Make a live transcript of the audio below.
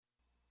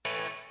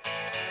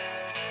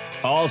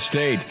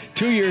All-State,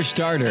 2-year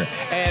starter,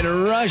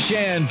 and rush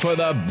in for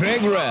the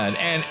Big Red,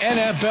 an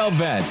NFL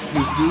vet.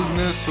 Is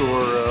Dudeness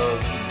or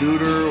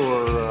Duder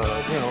or,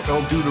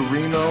 El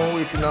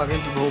Duderino if you're not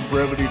into the whole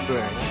brevity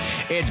thing.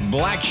 It's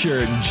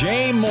Blackshirt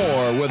Jay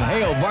Moore with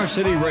Hail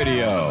Varsity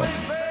Radio.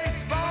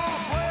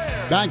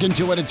 Back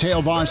into it at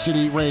Hail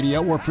Varsity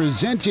Radio. We're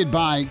presented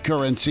by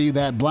Currency.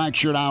 That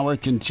Blackshirt Hour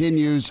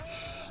continues.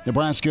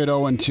 Nebraska at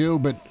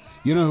 0-2, but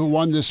you know who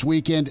won this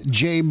weekend?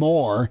 Jay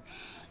Moore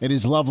and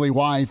his lovely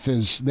wife,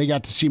 as they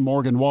got to see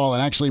Morgan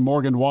Wallen. Actually,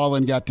 Morgan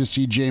Wallen got to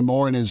see Jay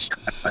Moore and his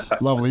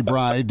lovely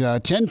bride.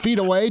 10 feet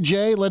away,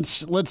 Jay.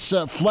 Let's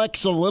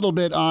flex a little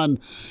bit on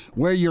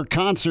where your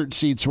concert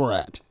seats were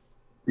at.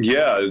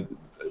 Yeah,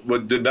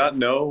 what did not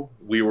know,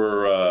 we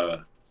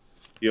were,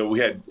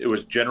 it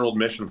was general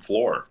admission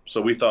floor.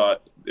 So we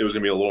thought it was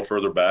going to be a little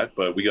further back,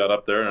 but we got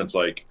up there and it's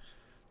like,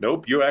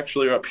 nope, you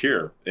actually are up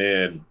here.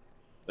 And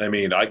I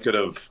mean,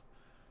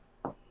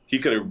 he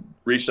could have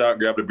reached out and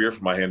grabbed a beer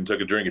from my hand and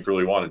took a drink if he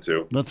really wanted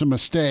to. That's a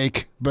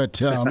mistake, but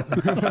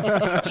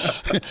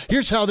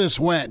here's how this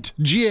went.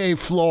 GA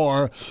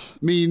floor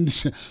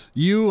means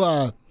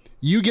you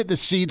get the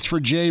seats for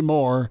Jay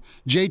Moore.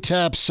 Jay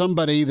taps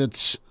somebody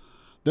that's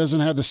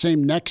doesn't have the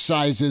same neck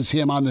size as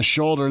him on the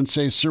shoulder and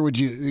say, sir, would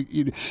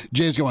you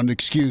Jay's going,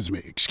 excuse me.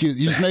 You're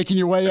just making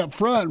your way up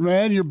front,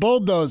 man. You're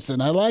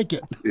bulldozing. I like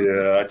it.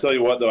 Yeah, I tell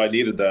you what, though, I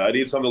needed that. I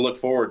needed something to look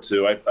forward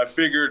to. I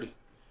figured,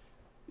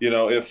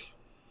 if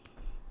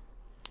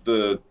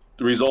the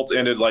results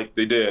ended like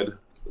they did, at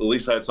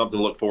least I had something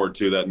to look forward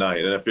to that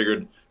night. And I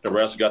figured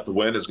Nebraska got the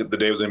win. The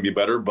day was going to be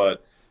better,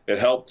 but it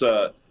helped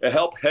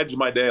hedge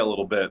my day a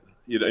little bit.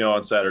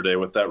 On Saturday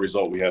with that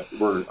result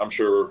I'm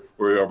sure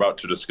we're about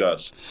to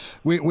discuss.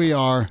 We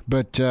are,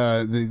 but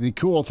the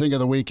cool thing of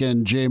the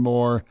weekend, Jay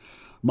Moore,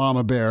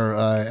 Mama Bear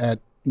at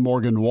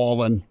Morgan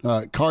Wallen,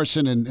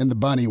 Carson and the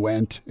Bunny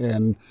went,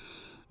 and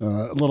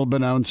a little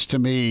beknownst to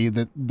me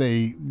that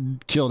they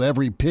killed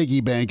every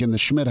piggy bank in the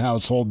Schmidt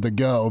household to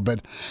go.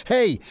 But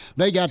hey,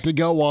 they got to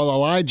go while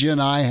Elijah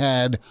and I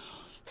had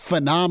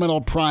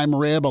phenomenal prime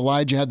rib.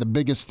 Elijah had the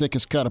biggest,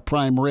 thickest cut of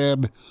prime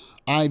rib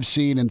I've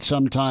seen in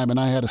some time, and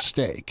I had a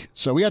steak.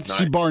 So we got to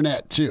see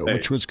Barnett, too,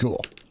 which was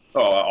cool. Oh,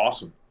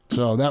 awesome.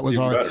 So that was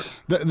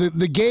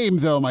the game,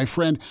 though, my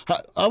friend.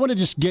 I want to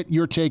just get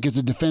your take as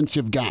a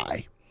defensive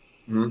guy.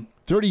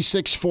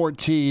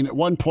 36-14. At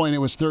one point, it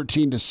was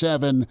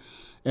 13-7,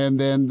 and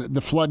then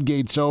the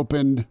floodgates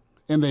opened,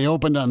 and they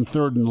opened on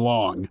 3rd and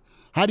long.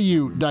 How do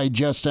you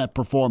digest that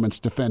performance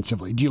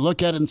defensively? Do you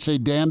look at it and say,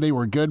 damn, they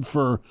were good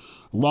for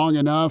long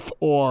enough,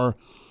 or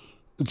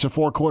it's a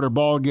 4-quarter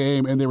ball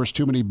game and there was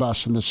too many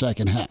busts in the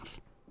second half?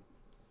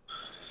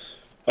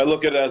 I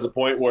look at it as a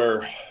point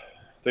where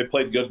they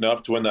played good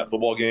enough to win that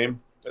football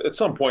game. At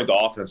some point, the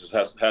offense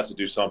has to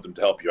do something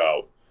to help you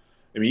out.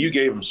 I mean, you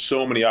gave them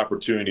so many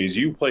opportunities.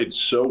 You played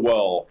so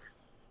well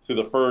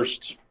through the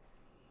first,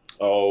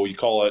 you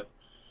call it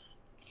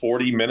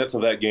 40 minutes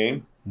of that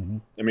game. Mm-hmm.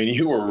 I mean,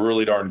 you were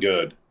really darn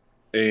good.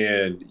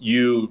 And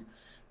you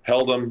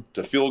held them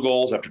to field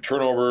goals after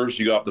turnovers.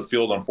 You got off the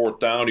field on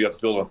 4th down. You got the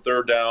field on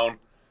 3rd down.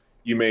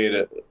 You made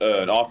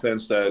an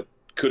offense that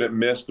couldn't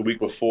miss the week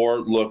before,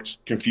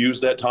 looked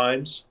confused at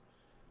times.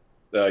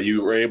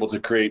 You were able to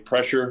create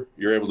pressure.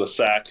 You were able to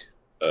sack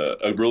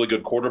a really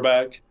good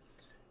quarterback.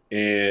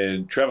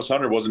 And Travis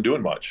Hunter wasn't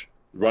doing much.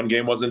 The run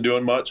game wasn't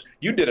doing much.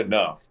 You did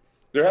enough.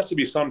 There has to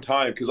be some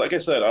time, because like I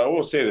said, I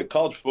always say that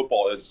college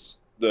football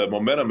the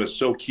momentum is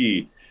so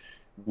key.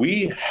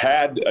 We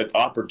had an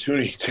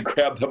opportunity to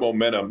grab the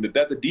momentum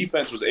that the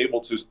defense was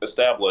able to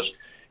establish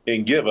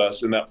and give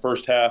us in that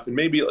first half, and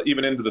maybe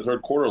even into the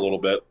 3rd quarter a little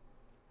bit.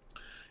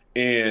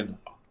 And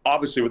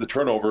obviously with the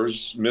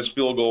turnovers, missed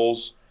field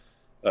goals,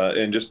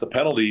 and just the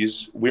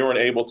penalties, we weren't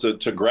able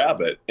to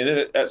grab it. And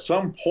then at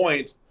some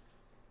point,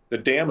 the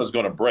dam is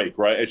going to break,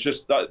 right? It's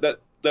just that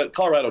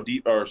Colorado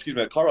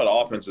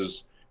offense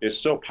is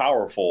so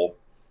powerful.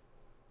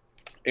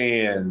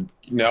 And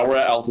now we're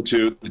at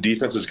altitude. The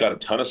defense has got a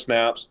ton of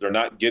snaps. They're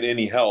not getting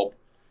any help.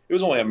 It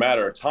was only a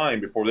matter of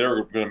time before they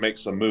were going to make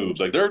some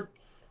moves.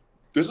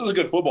 This is a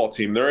good football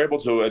team. They're able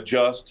to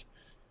adjust,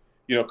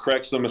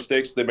 correct some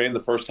mistakes they made in the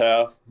first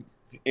half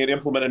and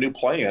implement a new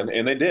plan,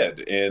 and they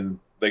did. And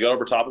they got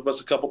over top of us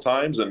a couple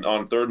times and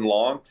on 3rd and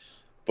long,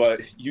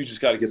 but you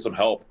just got to get some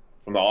help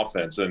from the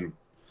offense, and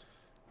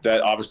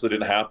that obviously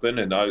didn't happen.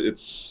 And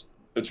it's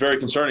very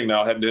concerning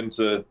now heading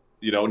into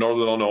Northern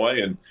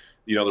Illinois and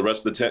the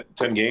rest of the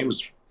 10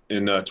 games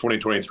in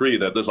 2023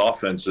 that this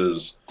offense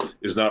is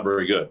not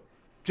very good.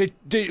 Jay,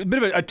 a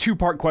bit of a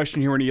two-part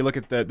question here when you look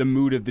at the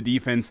mood of the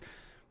defense.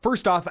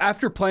 First off,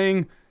 after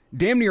playing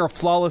damn near a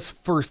flawless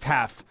first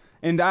half,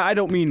 and I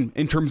don't mean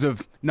in terms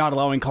of not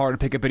allowing Colorado to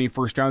pick up any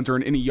first downs or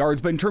any yards,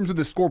 but in terms of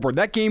the scoreboard,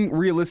 that game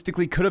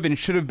realistically could have and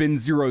should have been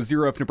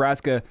 0-0 if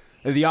Nebraska,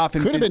 the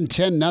offense... Could have been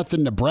 10-0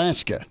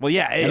 Nebraska. Well,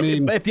 yeah,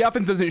 if the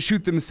offense doesn't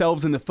shoot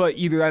themselves in the foot,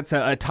 either that's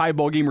a tie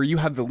ball game or you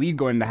have the lead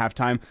going into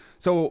halftime.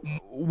 So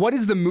what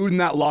is the mood in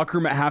that locker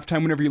room at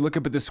halftime whenever you look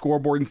up at the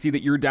scoreboard and see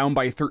that you're down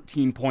by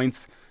 13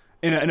 points?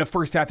 in a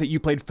first half that you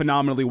played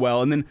phenomenally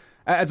well. And then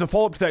as a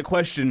follow-up to that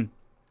question,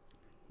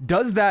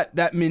 does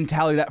that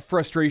mentality, that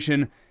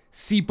frustration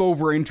seep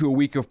over into a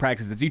week of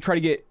practice? As you try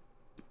to get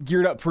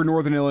geared up for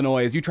Northern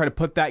Illinois, as you try to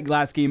put that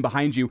last game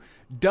behind you,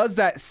 does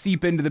that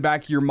seep into the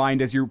back of your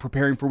mind as you're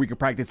preparing for a week of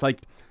practice?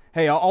 Like,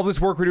 hey, all this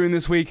work we're doing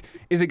this week,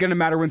 is it going to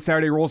matter when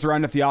Saturday rolls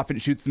around if the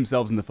offense shoots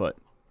themselves in the foot?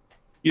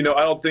 I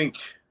don't think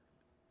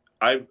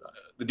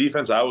the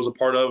defense I was a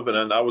part of,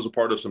 and I was a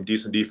part of some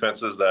decent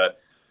defenses that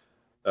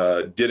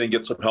didn't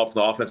get some help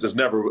from the offense.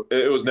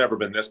 It was never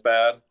been this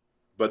bad,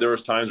 but there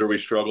was times where we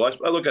struggled.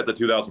 I look at the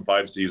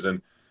 2005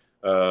 season.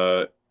 We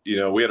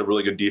had a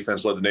really good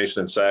defense, led the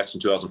nation in sacks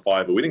in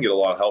 2005, but we didn't get a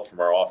lot of help from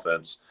our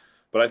offense.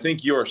 But I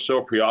think you are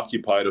so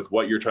preoccupied with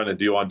what you're trying to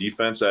do on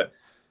defense that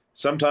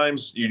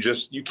sometimes you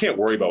can't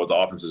worry about what the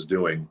offense is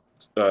doing.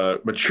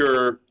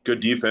 Mature, good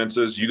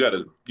defenses, you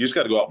just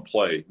got to go out and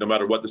play, no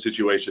matter what the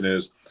situation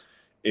is.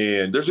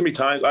 And there's gonna be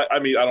times. I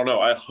don't know.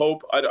 I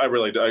hope.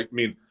 I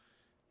mean,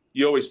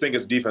 you always think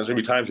as a defense, there's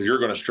gonna be times where you're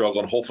going to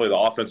struggle, and hopefully the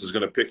offense is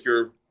going to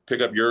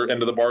pick up your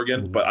end of the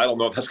bargain. Mm-hmm. But I don't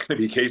know if that's going to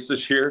be the case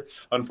this year,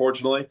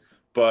 unfortunately.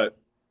 But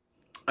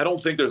I don't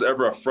think there's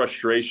ever a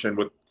frustration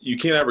with. You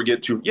can't ever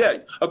get to. Yeah,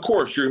 of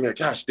course you're gonna be like,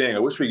 gosh dang, I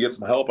wish we could get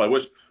some help. I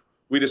wish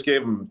we just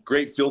gave them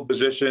great field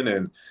position,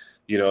 and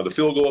the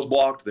field goal was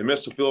blocked. They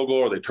missed a field goal,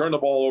 or they turned the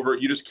ball over.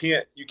 You just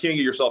can't. You can't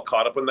get yourself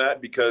caught up in that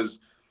because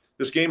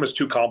this game is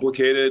too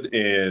complicated,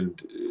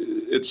 and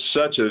it's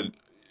such a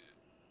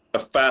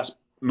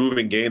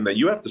fast-moving game that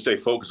you have to stay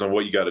focused on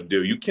what you got to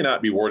do. You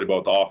cannot be worried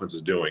about what the offense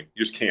is doing.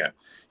 You just can't.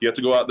 You have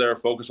to go out there,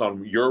 focus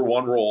on your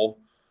one role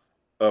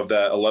of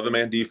that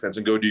 11-man defense,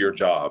 and go do your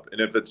job.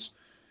 And if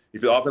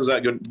the offense is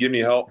not going to give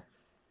you help,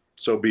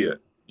 so be it.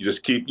 You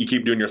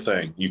keep doing your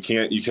thing. You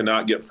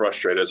cannot get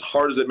frustrated. As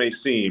hard as it may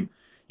seem,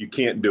 you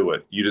can't do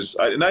it.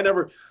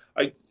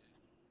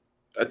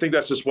 I think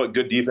that's just what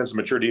good defense and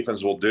mature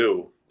defense will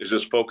do, is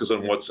just focus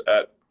on what's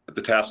at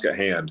the task at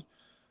hand,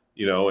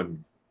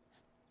 and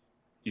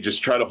you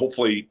just try to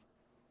hopefully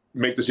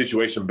make the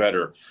situation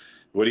better.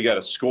 What do you got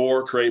to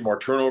score, create more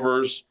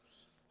turnovers?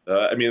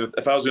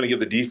 If I was going to give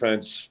the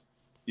defense,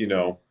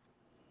 I'm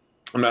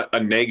not a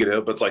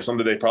negative, but it's like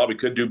something they probably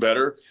could do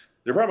better.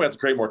 They're probably have to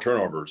create more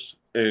turnovers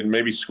and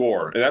maybe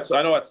score. And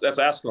I know that's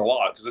asking a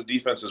lot because this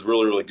defense is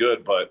really, really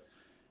good, but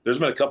there's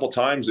been a couple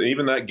times, and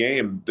even that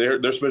game, there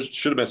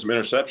should have been some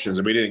interceptions,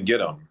 and we didn't get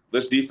them.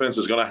 This defense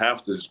is going to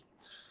have to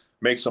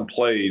make some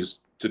plays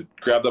to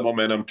grab the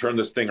momentum, turn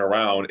this thing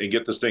around, and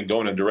get this thing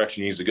going in the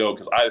direction it needs to go,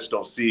 because I just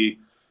don't see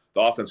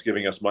the offense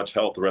giving us much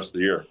help the rest of the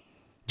year.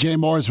 Jay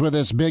Moore's with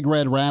us. Big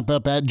Red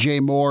Wrap-Up at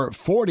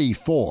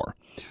JMoore44.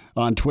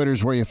 On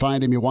Twitter's where you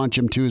find him. You watch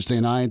him Tuesday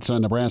nights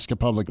on Nebraska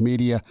Public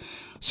Media.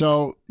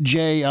 So,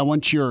 Jay, I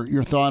want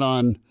your thought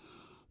on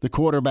the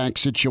quarterback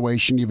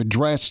situation. You've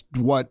addressed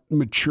what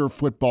mature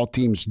football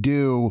teams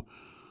do,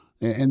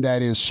 and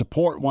that is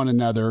support one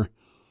another.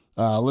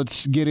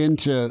 Let's get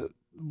into,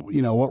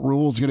 what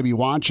Rhule's going to be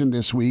watching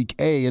this week.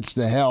 A, it's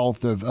the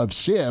health of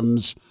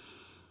Sims.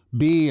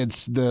 B,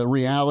 it's the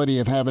reality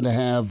of having to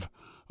have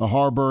a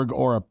Harburg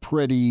or a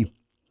Pretty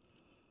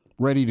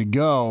ready to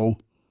go.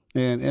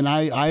 And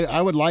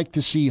I would like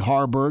to see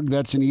Harburg.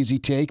 That's an easy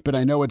take, but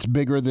I know it's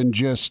bigger than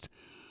just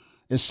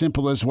as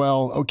simple as,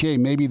 well, okay,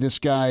 maybe this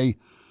guy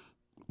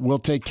will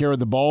take care of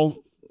the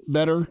ball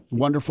better.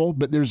 Wonderful.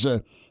 But there's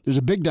a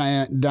big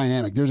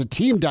dynamic. There's a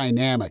team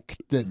dynamic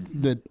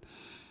that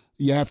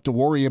you have to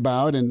worry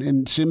about.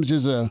 And Sims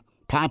is a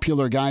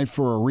popular guy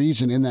for a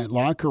reason in that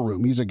locker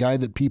room. He's a guy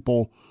that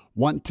people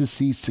want to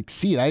see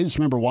succeed. I just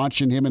remember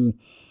watching him and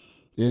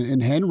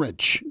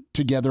Henrich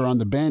together on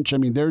the bench. I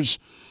mean,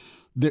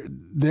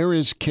 there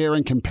is care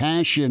and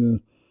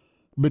compassion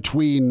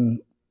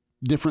between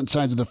different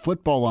sides of the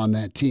football on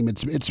that team.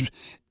 It's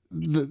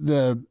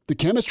the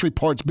chemistry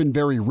part's been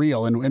very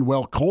real and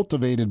well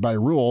cultivated by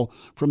Rhule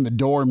from the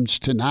dorms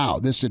to now,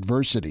 this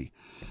adversity.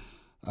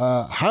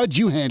 How'd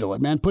you handle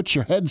it, man? Put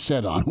your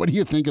headset on. What do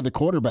you think of the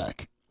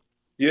quarterback?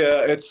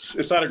 Yeah,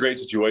 it's not a great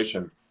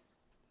situation.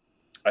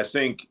 I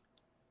think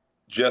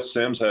Jeff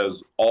Sims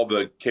has all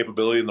the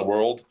capability in the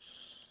world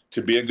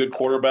to be a good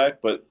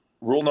quarterback, but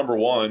rule number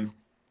one,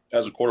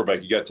 as a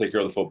quarterback, you got to take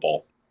care of the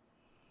football.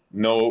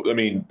 No,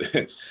 and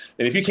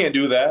if you can't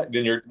do that,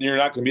 then you're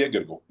not going to be a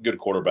good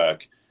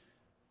quarterback.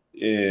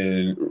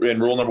 And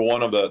rule number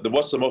one of the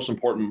what's the most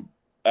important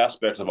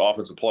aspect of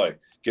offensive play?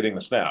 Getting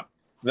the snap.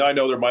 Now I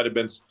know there might have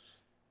been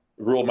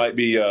Rhule might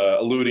be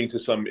alluding to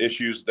some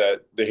issues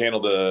that they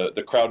handled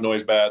the crowd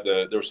noise bad.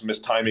 There was some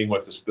mistiming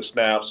with the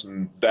snaps,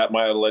 and that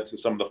might have led to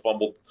some of the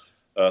fumbled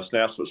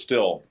snaps. But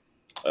still,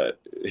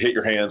 hit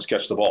your hands,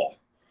 catch the ball.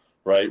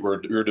 Right?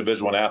 You're a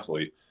Division I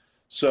athlete,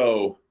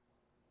 so.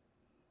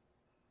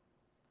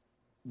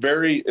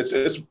 It's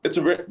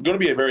going to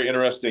be a very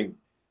interesting,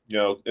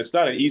 it's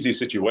not an easy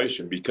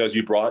situation because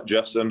you brought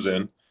Jeff Sims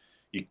in.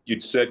 You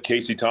said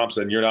Casey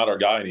Thompson, you're not our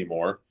guy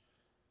anymore.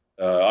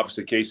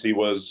 Obviously, Casey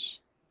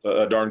was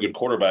a darn good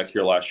quarterback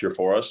here last year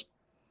for us.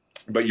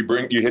 But you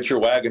hit your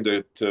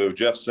wagon to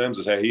Jeff Sims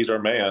and say, hey, he's our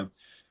man.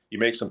 You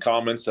make some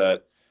comments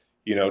that,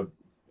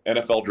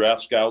 NFL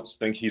draft scouts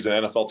think he's an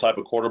NFL type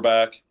of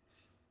quarterback.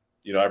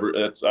 You know,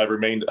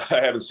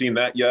 I haven't seen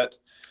that yet.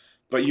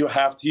 But he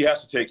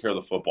has to take care of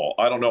the football.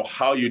 I don't know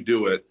how you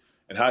do it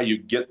and how you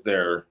get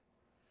there,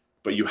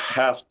 but you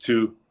have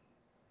to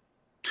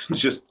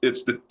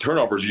it's the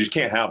turnovers. You just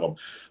can't have them.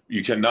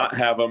 You cannot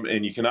have them,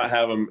 and you cannot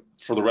have them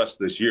for the rest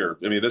of this year.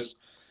 I mean,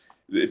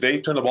 if they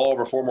turn the ball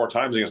over 4 more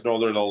times against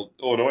Northern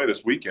Illinois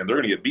this weekend, they're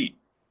going to get beat.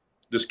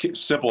 Just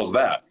simple as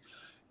that.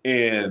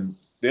 And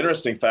the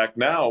interesting fact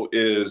now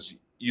is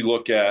you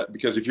look at,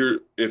 because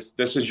if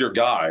this is your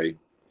guy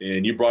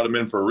and you brought him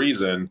in for a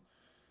reason,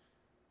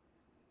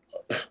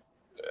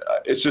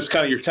 it's just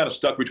you're kind of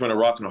stuck between a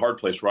rock and a hard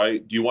place,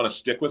 right? Do you want to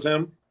stick with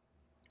him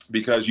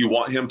because you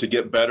want him to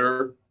get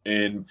better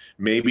and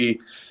maybe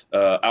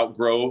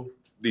outgrow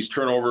these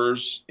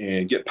turnovers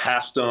and get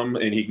past them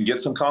and he can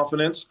get some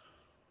confidence?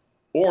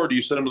 Or do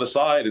you set him to the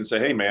side and say,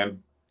 hey,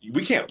 man,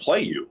 we can't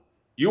play you.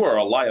 You are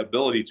a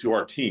liability to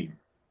our team.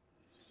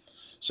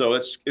 So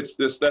that's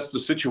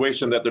the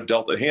situation that they're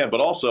dealt at hand.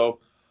 But also,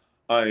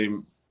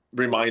 I'm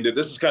reminded,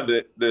 this is kind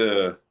of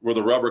where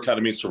the rubber kind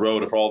of meets the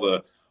road for all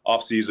the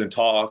offseason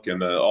talk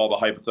and all the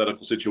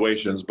hypothetical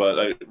situations.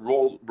 But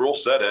Rule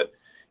said it: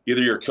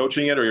 either you're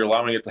coaching it or you're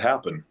allowing it to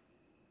happen.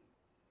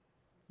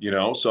 You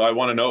know, so I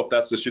want to know if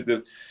that's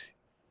the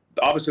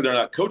obviously they're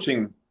not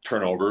coaching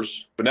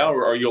turnovers, but now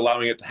are you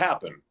allowing it to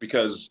happen?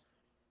 Because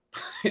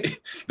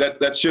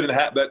that shouldn't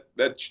happen.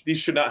 These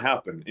should not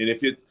happen. And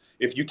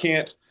if you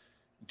can't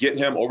get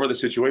him over the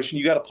situation,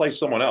 you got to play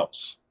someone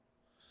else.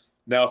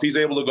 Now, if he's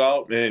able to go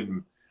out,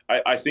 and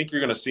I think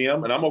you're going to see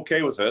him, and I'm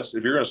okay with this.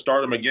 If you're going to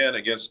start him again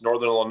against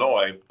Northern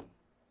Illinois,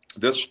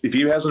 if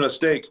he has a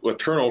mistake with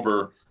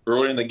turnover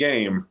early in the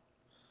game,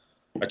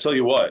 I tell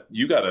you what,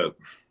 you got to.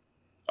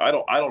 I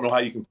don't know how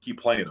you can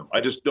keep playing him. I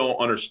just don't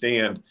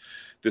understand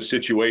this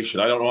situation.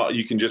 I don't know how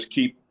you can just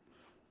keep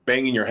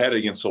banging your head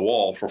against the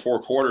wall for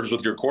 4 quarters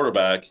with your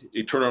quarterback,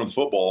 you turn on the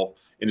football,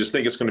 and just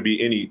think it's going to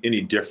be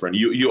any different.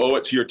 You owe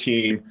it to your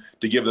team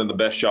to give them the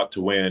best shot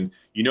to win.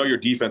 You know your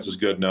defense is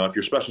good enough.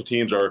 Your special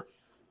teams are,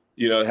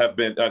 have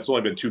been – it's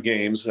only been 2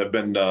 games, have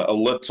been a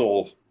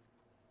little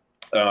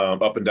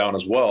up and down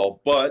as well.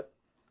 But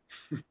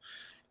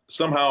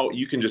somehow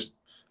you can just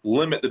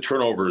limit the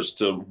turnovers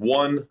to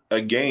 1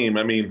 a game.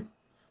 I mean,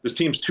 this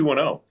team's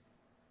 2-0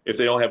 if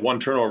they only have 1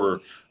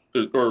 turnover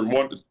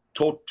or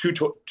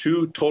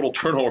two total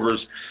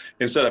turnovers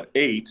instead of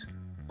 8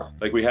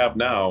 like we have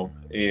now,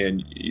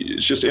 and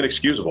it's just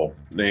inexcusable.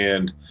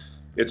 And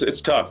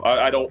it's tough.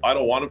 I don't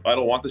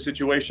want the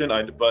situation.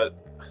 But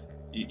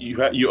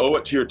you owe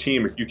it to your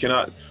team if you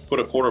cannot put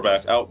a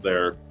quarterback out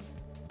there.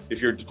 If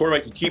your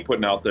quarterback can keep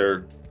putting out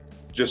there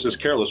just as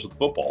careless with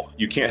football,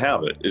 you can't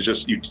have it. It's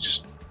just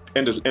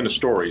end of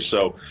story.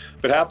 So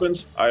if it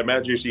happens, I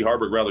imagine you see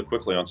Harburg rather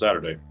quickly on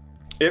Saturday.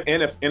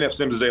 If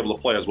Sims is able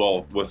to play as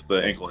well with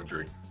the ankle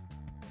injury.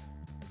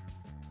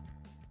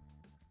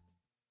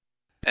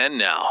 And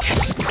now,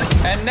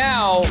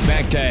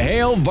 back to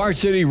Hail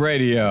Varsity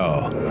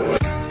Radio.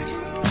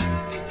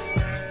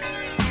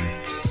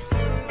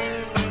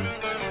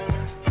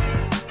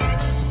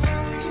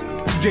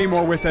 Jay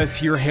Moore with us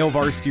here, Hail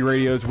Varsity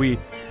Radio, as we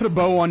put a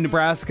bow on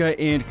Nebraska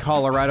and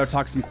Colorado,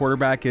 talk some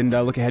quarterback, and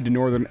look ahead to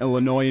Northern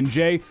Illinois. And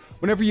Jay,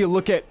 whenever you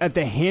look at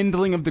the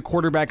handling of the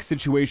quarterback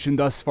situation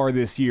thus far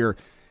this year,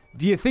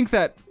 do you think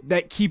that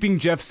keeping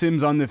Jeff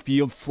Sims on the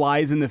field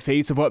flies in the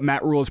face of what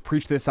Matt Rule has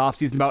preached this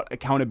offseason about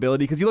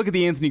accountability? Because you look at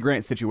the Anthony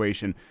Grant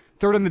situation,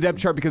 3rd on the depth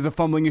chart because of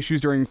fumbling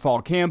issues during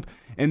fall camp,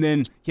 and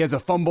then he has a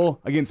fumble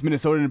against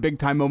Minnesota in a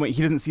big-time moment.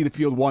 He doesn't see the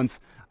field once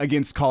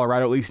against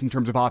Colorado, at least in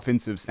terms of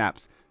offensive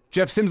snaps.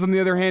 Jeff Sims, on the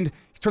other hand,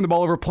 he's turned the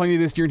ball over plenty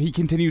this year, and he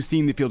continues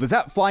seeing the field. Does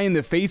that fly in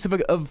the face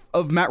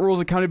of Matt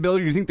Rule's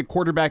accountability, or do you think the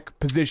quarterback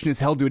position is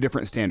held to a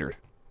different standard?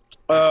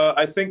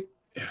 I think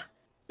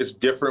it's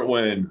different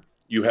when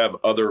you have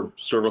other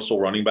serviceable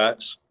running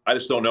backs. I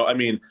just don't know. I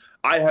mean,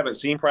 I haven't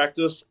seen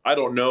practice. I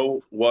don't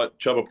know what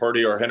Chuba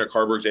Purdy or Hendrik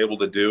Harburg's able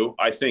to do.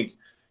 I think,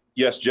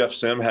 yes, Jeff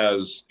Sim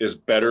is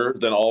better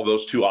than all of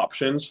those 2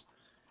 options,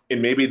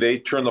 and maybe they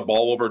turn the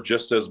ball over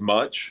just as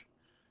much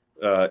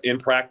in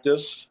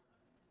practice.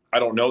 I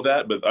don't know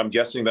that, but I'm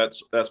guessing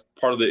that's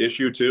part of the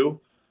issue too.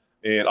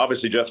 And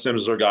obviously Jeff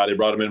Sims is our guy. They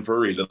brought him in for a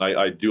reason.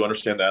 I do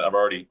understand that. I've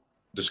already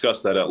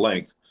discussed that at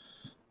length.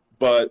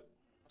 But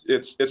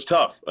it's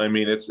tough. I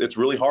mean, it's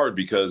really hard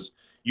because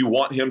you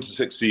want him to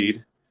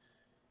succeed.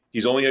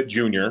 He's only a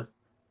junior.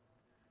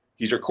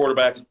 He's your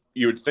quarterback,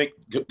 you would think,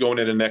 going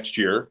into next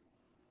year.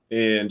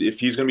 And if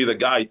he's going to be the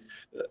guy,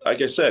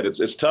 like I said,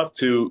 it's tough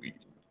to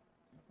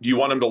 – do you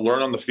want him to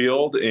learn on the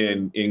field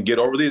and get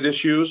over these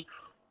issues?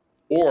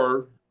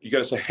 Or you got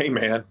to say, hey,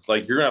 man,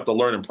 like, you're going to have to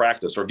learn in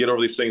practice or get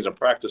over these things in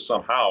practice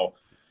somehow,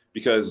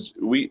 because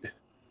we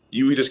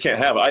just can't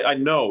have it. I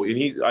know,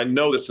 and I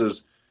know this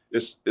is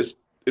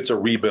it's a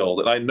rebuild,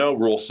 and I know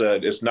Rule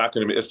said it's not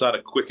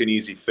a quick and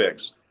easy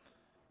fix.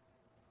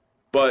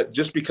 But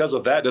just because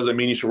of that doesn't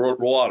mean you should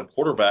roll out a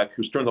quarterback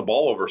who's turned the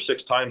ball over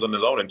 6 times on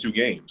his own in 2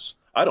 games.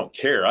 I don't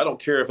care. I don't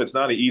care if it's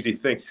not an easy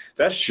thing.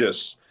 That's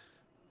just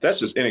that's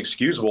just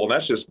inexcusable, and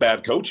that's just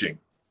bad coaching.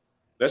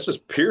 That's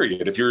just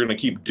period. If you're going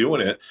to keep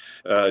doing it,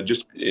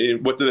 just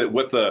with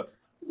the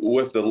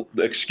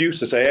excuse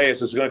to say, hey,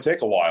 this is going to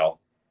take a while.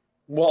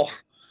 Well,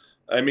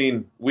 I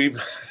mean,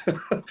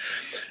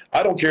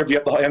 I don't care if you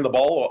have to hand the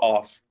ball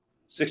off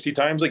 60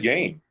 times a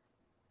game.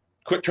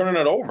 Quit turning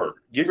it over.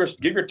 Give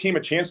your team a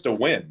chance to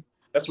win.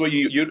 That's what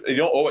you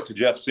don't owe it to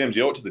Jeff Sims.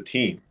 You owe it to the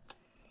team,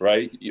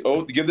 right?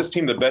 You give this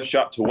team the best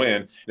shot to win.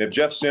 And if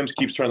Jeff Sims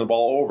keeps turning the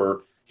ball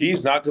over,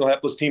 he's not going to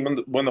help this team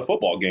win the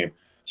football game.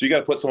 So you got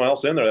to put someone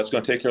else in there that's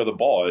going to take care of the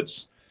ball.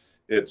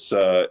 It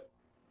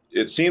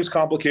seems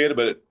complicated,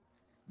 but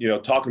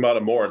talking about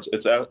it more,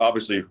 it's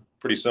obviously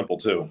pretty simple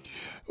too.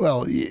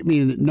 Well, I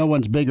mean, no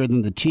one's bigger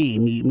than the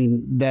team. I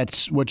mean,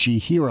 that's what you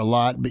hear a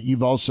lot, but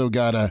you've also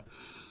got to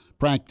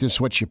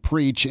practice what you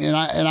preach. And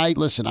I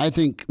listen. I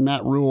think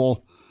Matt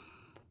Rule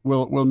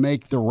will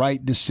make the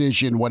right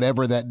decision,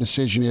 whatever that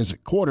decision is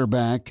at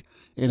quarterback.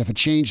 And if a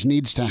change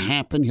needs to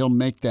happen, he'll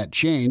make that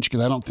change,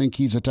 because I don't think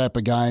he's the type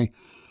of guy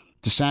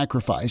to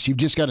sacrifice. You've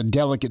just got a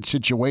delicate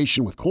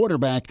situation with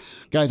quarterback.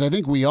 Guys, I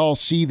think we all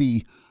see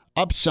the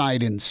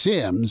upside in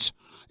Sims.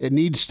 It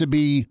needs to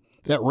be,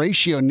 that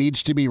ratio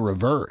needs to be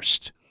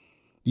reversed.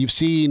 You've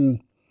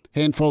seen a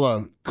handful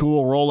of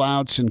cool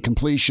rollouts and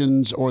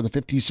completions, or the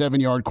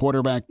 57-yard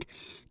quarterback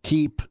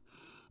keep,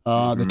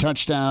 the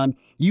touchdown.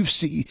 You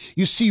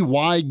see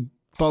why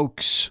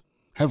folks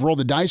have rolled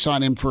the dice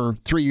on him for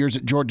 3 years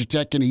at Georgia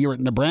Tech and a year at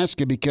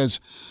Nebraska, because,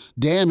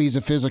 damn, he's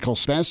a physical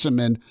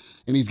specimen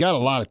and he's got a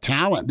lot of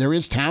talent. There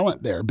is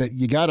talent there, but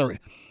you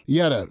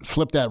gotta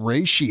flip that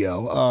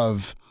ratio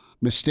of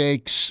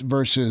mistakes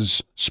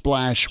versus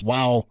splash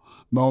wow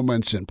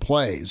moments and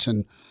plays.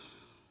 And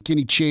can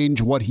he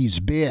change what he's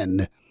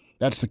been?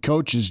 That's the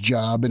coach's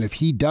job. And if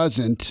he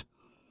doesn't,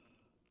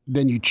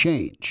 then you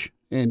change.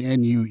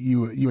 And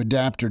you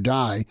adapt or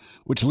die,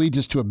 which leads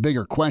us to a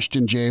bigger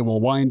question, Jay. We'll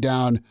wind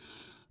down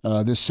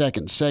this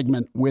second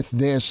segment with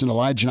this, and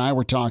Elijah and I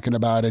were talking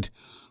about it.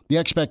 The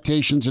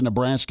expectations in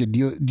Nebraska,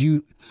 do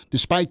you,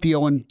 despite the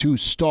 0-2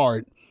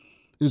 start,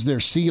 is their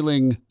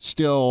ceiling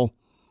still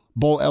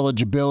bowl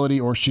eligibility,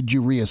 or should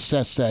you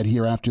reassess that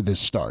here after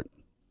this start?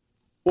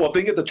 Well, if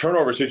they get the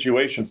turnover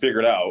situation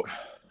figured out,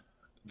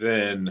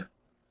 then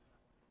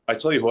I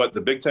tell you what,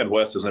 the Big Ten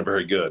West isn't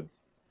very good.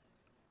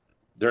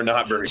 They're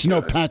not very good. It's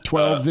no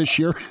Pac-12 this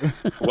year?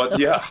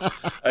 Yeah.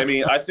 I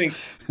mean, I think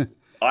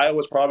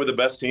Iowa's probably the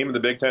best team in the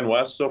Big Ten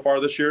West so far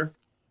this year.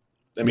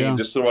 I mean,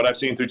 just through what I've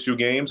seen through 2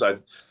 games.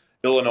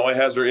 Illinois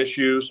has their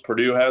issues.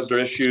 Purdue has their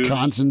issues.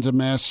 Wisconsin's a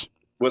mess.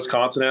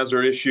 Wisconsin has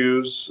their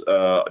issues.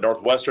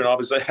 Northwestern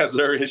obviously has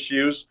their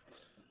issues.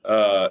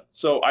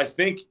 So I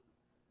think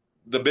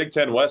the Big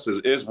Ten West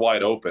is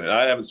wide open, and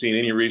I haven't seen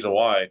any reason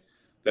why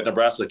that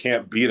Nebraska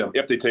can't beat them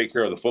if they take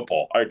care of the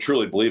football. I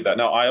truly believe that.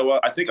 Now,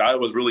 I think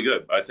Iowa's really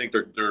good. I think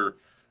they're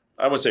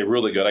I wouldn't say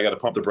really good. I got to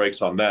pump the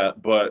brakes on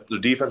that. But the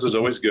defense is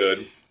always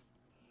good.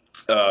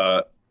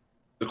 The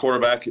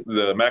quarterback,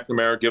 the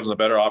McNamara, gives them a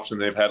better option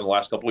than they've had in the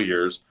last couple of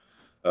years.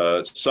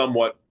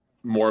 Somewhat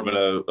more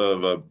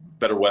of a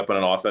better weapon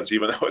on offense,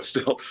 even though it's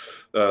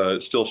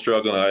still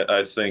struggling.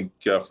 I think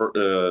the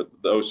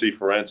OC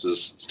Ferenc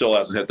still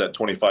hasn't hit that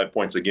 25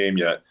 points a game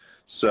yet.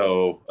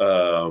 So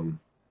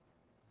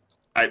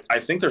I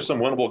think there's some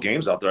winnable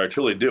games out there. I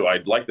truly do.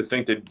 I'd like to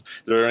think that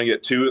they're going to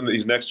get 2 in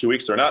these next 2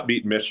 weeks. They're not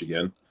beating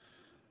Michigan.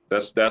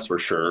 That's for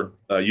sure.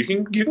 You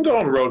can go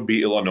on the road and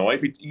beat Illinois.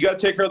 You got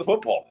to take care of the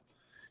football.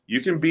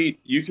 You can beat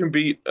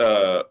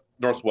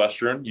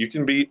Northwestern. You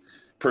can beat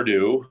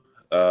Purdue.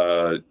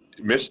 And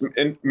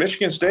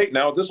Michigan State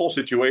now with this whole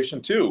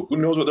situation too. Who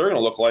knows what they're going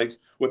to look like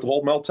with the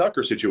whole Mel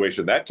Tucker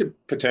situation? That could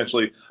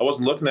potentially. I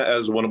wasn't looking at it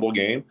as a winnable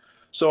game.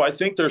 So I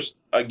think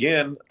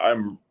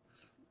I'm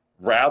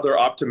rather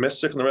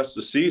optimistic in the rest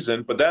of the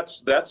season, but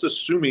that's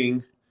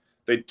assuming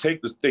they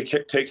take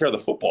care of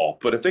the football.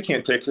 But if they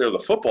can't take care of the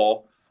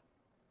football,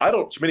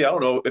 Smitty, I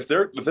don't know if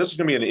this is going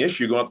to be an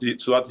issue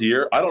throughout the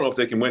year. I don't know if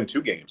they can win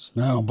 2 games.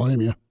 I don't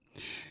blame you.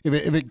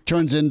 If it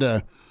turns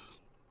into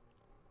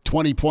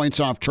 20 points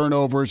off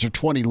turnovers or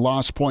 20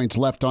 lost points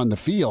left on the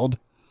field,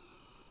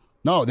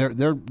 no,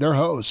 they're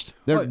host.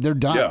 They're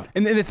done. Yeah.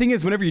 And the thing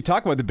is, whenever you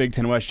talk about the Big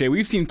Ten West, Jay,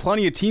 we've seen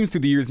plenty of teams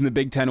through the years in the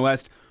Big Ten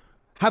West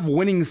have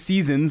winning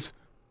seasons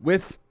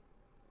with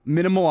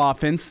minimal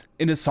offense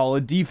and a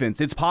solid defense.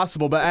 It's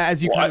possible, but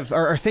as you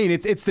are saying,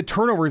 it's the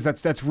turnovers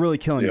that's really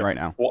killing you right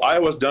now. Well,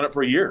 Iowa's done it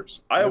for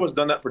years. Iowa's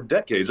done that for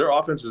decades. Their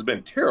offense has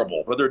been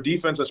terrible, but their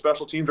defense and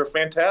special teams are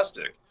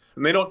fantastic,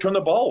 and they don't turn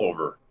the ball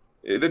over.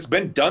 It's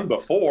been done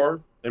before.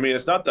 I mean,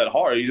 it's not that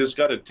hard. You just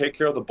got to take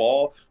care of the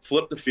ball,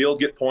 flip the field,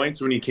 get points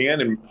when you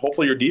can, and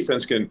hopefully your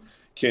defense can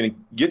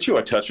get you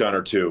a touchdown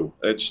or 2.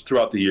 It's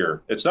throughout the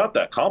year. It's not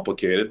that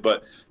complicated,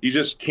 but you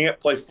just can't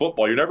play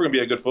football. You're never going to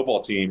be a good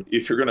football team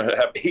if you're going to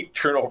have 8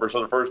 turnovers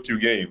on the first 2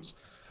 games.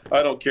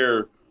 I don't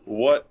care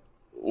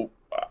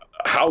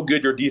how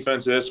good your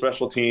defense is,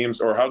 special teams,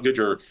 or how good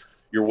your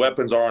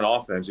weapons are on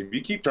offense. If you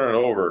keep turning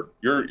over,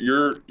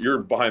 you're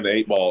behind the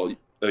 8 ball,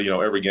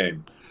 every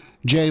game.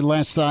 Jay,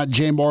 last thought.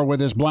 Jay Moore with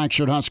his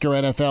Blackshirt Husker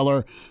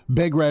NFLer.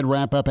 Big Red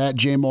wrap-up at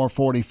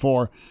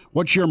JMoore44.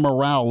 What's your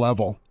morale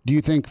level? Do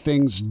you think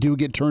things do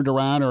get turned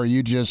around, or are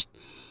you just,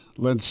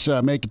 let's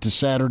make it to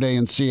Saturday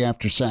and see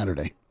after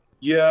Saturday?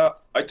 Yeah,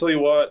 I tell you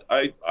what,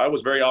 I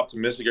was very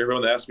optimistic.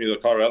 Everyone asked me the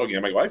Colorado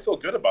game. I feel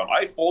good about them.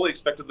 I fully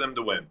expected them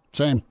to win.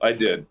 Same. I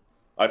did.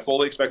 I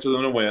fully expected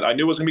them to win. I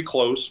knew it was going to be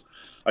close.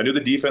 I knew the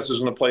defense was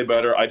going to play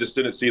better. I just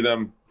didn't see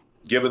them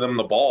giving them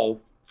the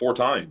ball 4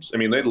 times. I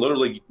mean, they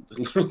literally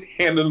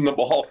handed them the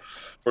ball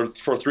for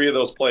 3 of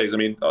those plays. I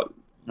mean,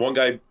 one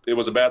guy, it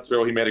was a bad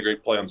throw. He made a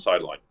great play on the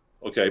sideline.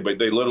 Okay, but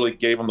they literally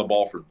gave him the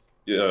ball for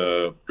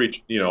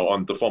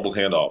on the fumbled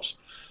handoffs.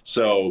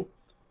 So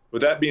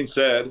with that being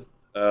said,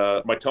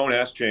 my tone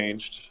has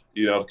changed,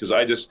 because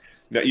you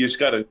just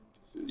got to,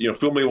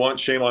 fool me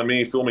once, shame on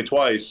me, fool me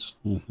twice,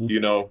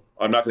 Mm-hmm.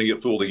 I'm not going to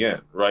get fooled again,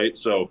 right?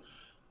 So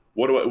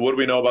what do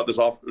we know about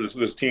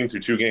this team through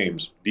 2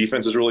 games?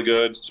 Defense is really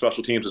good.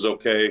 Special teams is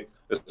okay.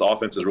 This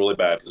offense is really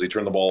bad because they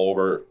turn the ball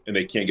over and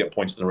they can't get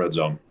points in the red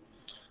zone.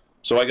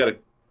 So I got to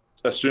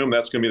assume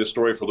that's going to be the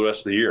story for the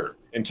rest of the year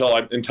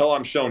until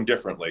I'm shown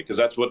differently, because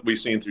that's what we've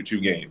seen through 2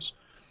 games.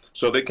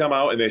 So they come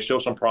out and they show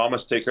some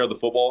promise, take care of the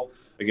football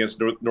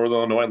against Northern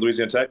Illinois and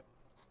Louisiana Tech.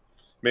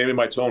 Maybe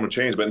my tone would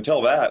change, but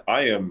until that,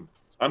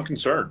 I'm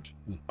concerned.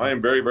 I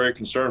am very, very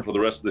concerned for the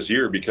rest of this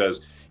year,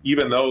 because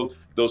even though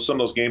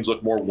some of those games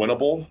look more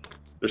winnable,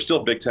 they're still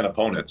Big Ten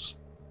opponents,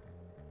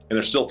 and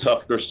they're still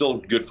tough. They're still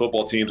good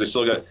football teams. They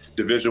still got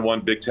Division I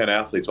Big Ten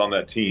athletes on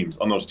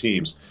those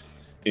teams.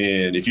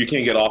 And if you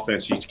can't get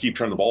offense, you keep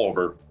turning the ball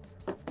over,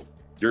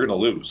 you're going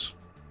to lose.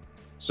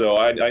 So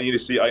I need to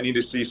see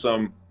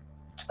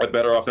a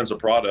better offensive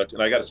product,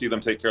 and I got to see them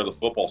take care of the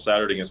football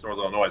Saturday against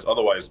Northern Illinois.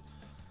 Otherwise,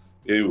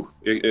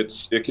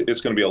 it's going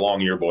to be a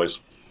long year, boys.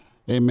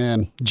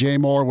 Amen. Jay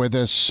Moore with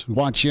us.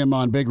 Watch him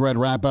on Big Red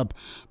Wrap Up.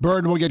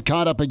 Bird, we'll get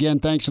caught up again.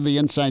 Thanks for the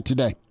insight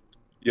today.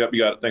 Yep,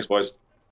 you got it. Thanks, boys.